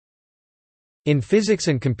In physics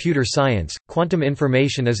and computer science, quantum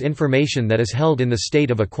information is information that is held in the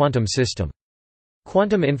state of a quantum system.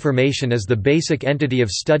 Quantum information is the basic entity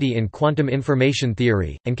of study in quantum information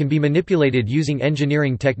theory, and can be manipulated using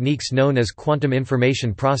engineering techniques known as quantum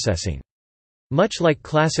information processing. Much like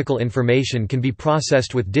classical information can be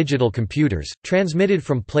processed with digital computers, transmitted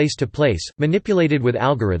from place to place, manipulated with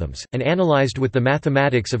algorithms, and analyzed with the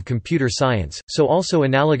mathematics of computer science, so also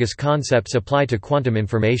analogous concepts apply to quantum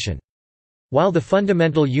information. While the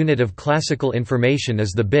fundamental unit of classical information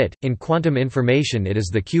is the bit, in quantum information it is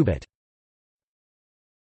the qubit.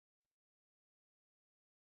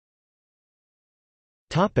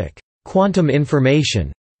 Quantum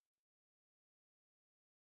information.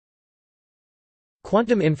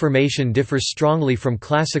 Quantum information differs strongly from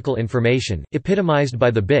classical information, epitomized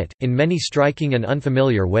by the bit, in many striking and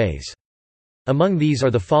unfamiliar ways. Among these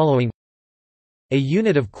are the following. A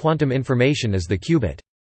unit of quantum information is the qubit.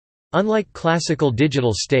 Unlike classical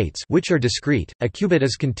digital states, which are discrete, a qubit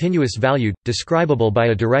is continuous valued, describable by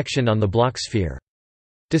a direction on the Bloch sphere.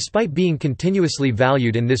 Despite being continuously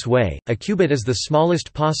valued in this way, a qubit is the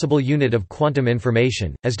smallest possible unit of quantum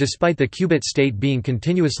information, as despite the qubit state being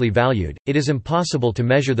continuously valued, it is impossible to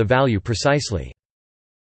measure the value precisely.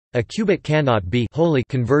 A qubit cannot be wholly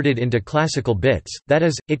converted into classical bits, that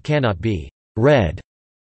is, it cannot be read.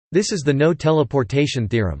 This is the no-teleportation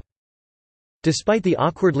theorem. Despite the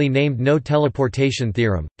awkwardly named no-teleportation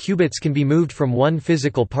theorem, qubits can be moved from one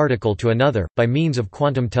physical particle to another, by means of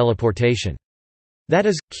quantum teleportation. That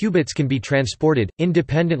is, qubits can be transported,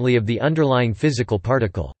 independently of the underlying physical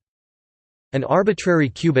particle. An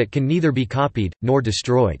arbitrary qubit can neither be copied, nor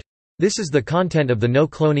destroyed. This is the content of the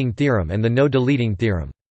no-cloning theorem and the no-deleting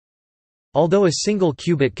theorem. Although a single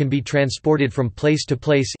qubit can be transported from place to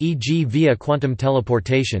place, e.g. via quantum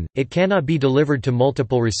teleportation, it cannot be delivered to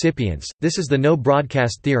multiple recipients. This is the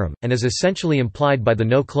no-broadcast theorem, and is essentially implied by the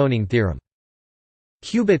no-cloning theorem.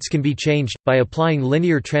 Qubits can be changed, by applying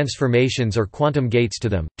linear transformations or quantum gates to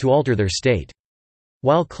them, to alter their state.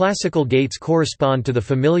 While classical gates correspond to the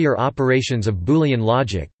familiar operations of Boolean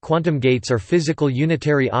logic, quantum gates are physical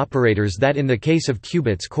unitary operators that in the case of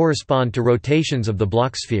qubits correspond to rotations of the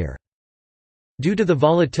Bloch sphere. Due to the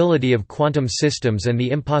volatility of quantum systems and the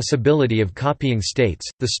impossibility of copying states,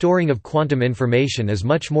 the storing of quantum information is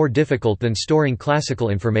much more difficult than storing classical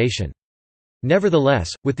information. Nevertheless,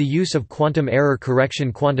 with the use of quantum error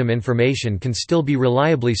correction, quantum information can still be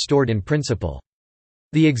reliably stored in principle.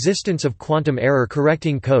 The existence of quantum error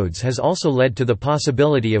correcting codes has also led to the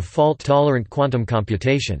possibility of fault-tolerant quantum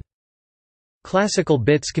computation. Classical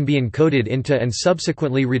bits can be encoded into and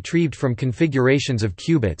subsequently retrieved from configurations of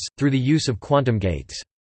qubits, through the use of quantum gates.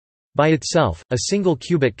 By itself, a single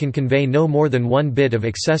qubit can convey no more than one bit of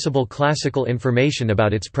accessible classical information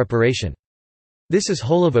about its preparation. This is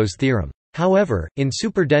Holovow's theorem. However, in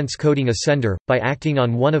superdense coding, a sender, by acting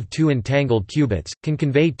on one of two entangled qubits, can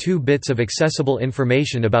convey 2 bits of accessible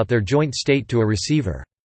information about their joint state to a receiver.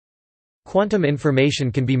 Quantum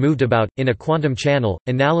information can be moved about, in a quantum channel,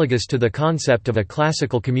 analogous to the concept of a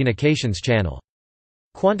classical communications channel.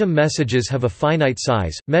 Quantum messages have a finite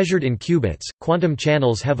size, measured in qubits. Quantum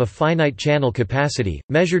channels have a finite channel capacity,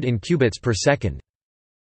 measured in qubits per second.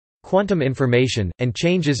 Quantum information, and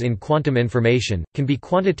changes in quantum information, can be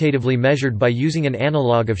quantitatively measured by using an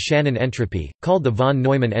analog of Shannon entropy, called the von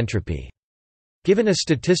Neumann entropy. Given a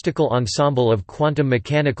statistical ensemble of quantum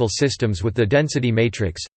mechanical systems with the density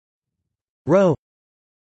matrix ρ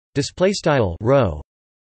ρ,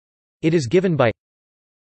 it is given by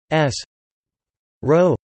s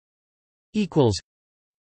ρ equals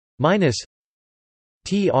minus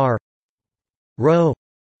tr ρ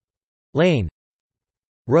lane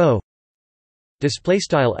ρ display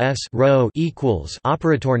style s ρ equals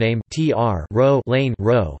operator name tr ρ lane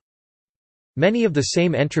ρ. Many of the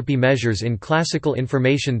same entropy measures in classical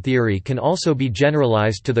information theory can also be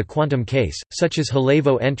generalized to the quantum case, such as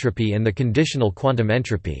Halevo entropy and the conditional quantum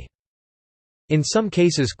entropy. In some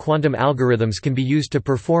cases, quantum algorithms can be used to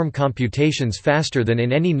perform computations faster than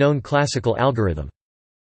in any known classical algorithm.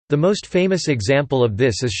 The most famous example of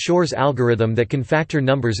this is Shor's algorithm that can factor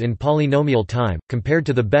numbers in polynomial time, compared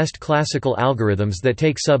to the best classical algorithms that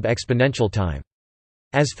take sub-exponential time.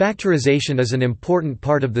 As factorization is an important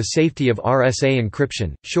part of the safety of RSA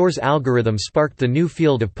encryption, Shor's algorithm sparked the new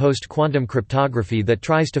field of post-quantum cryptography that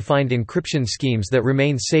tries to find encryption schemes that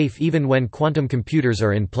remain safe even when quantum computers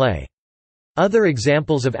are in play. Other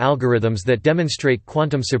examples of algorithms that demonstrate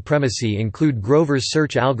quantum supremacy include Grover's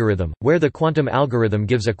search algorithm, where the quantum algorithm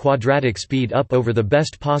gives a quadratic speed up over the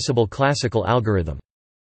best possible classical algorithm.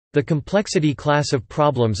 The complexity class of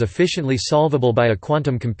problems efficiently solvable by a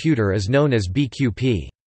quantum computer is known as BQP.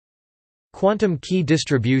 Quantum key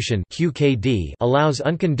distribution (QKD) allows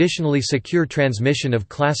unconditionally secure transmission of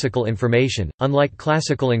classical information, unlike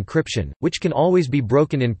classical encryption, which can always be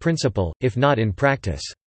broken in principle, if not in practice.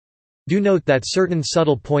 Do note that certain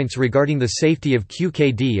subtle points regarding the safety of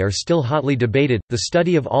QKD are still hotly debated. The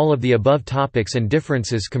study of all of the above topics and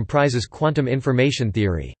differences comprises quantum information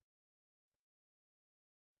theory.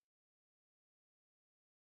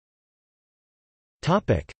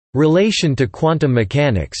 Topic: Relation to quantum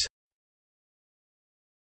mechanics.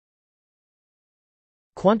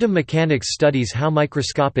 Quantum mechanics studies how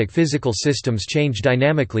microscopic physical systems change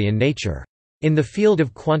dynamically in nature. In the field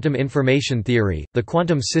of quantum information theory, the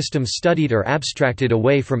quantum systems studied are abstracted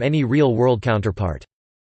away from any real-world counterpart.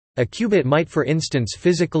 A qubit might for instance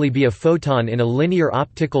physically be a photon in a linear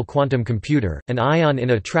optical quantum computer, an ion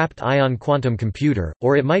in a trapped ion quantum computer,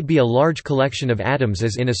 or it might be a large collection of atoms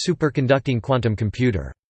as in a superconducting quantum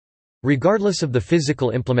computer. Regardless of the physical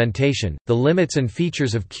implementation, the limits and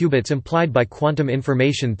features of qubits implied by quantum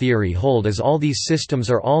information theory hold, as all these systems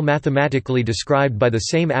are all mathematically described by the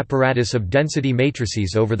same apparatus of density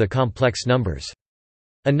matrices over the complex numbers.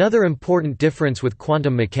 Another important difference with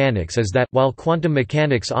quantum mechanics is that, while quantum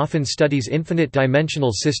mechanics often studies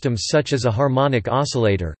infinite-dimensional systems such as a harmonic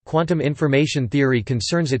oscillator, quantum information theory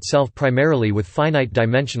concerns itself primarily with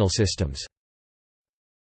finite-dimensional systems.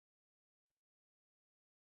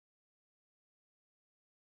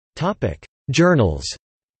 Journals.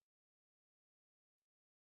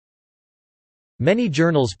 Many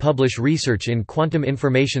journals publish research in quantum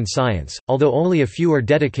information science, although only a few are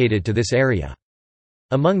dedicated to this area.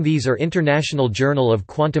 Among these are International Journal of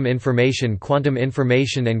Quantum Information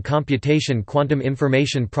and Computation, Quantum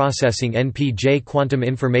Information Processing, NPJ, Quantum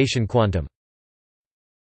Information, Quantum.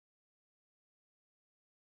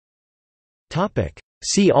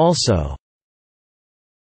 See also: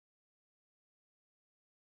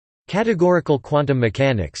 Categorical quantum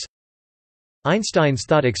mechanics, Einstein's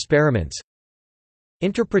thought experiments,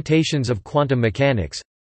 Interpretations of quantum mechanics,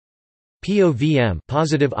 POVM,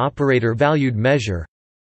 positive operator valued measure,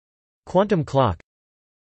 Quantum clock,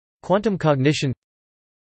 Quantum cognition,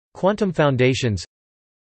 Quantum foundations,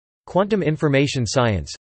 Quantum information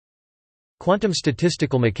science, Quantum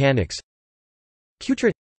statistical mechanics, Qtra.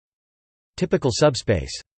 Typical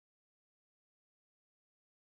subspace.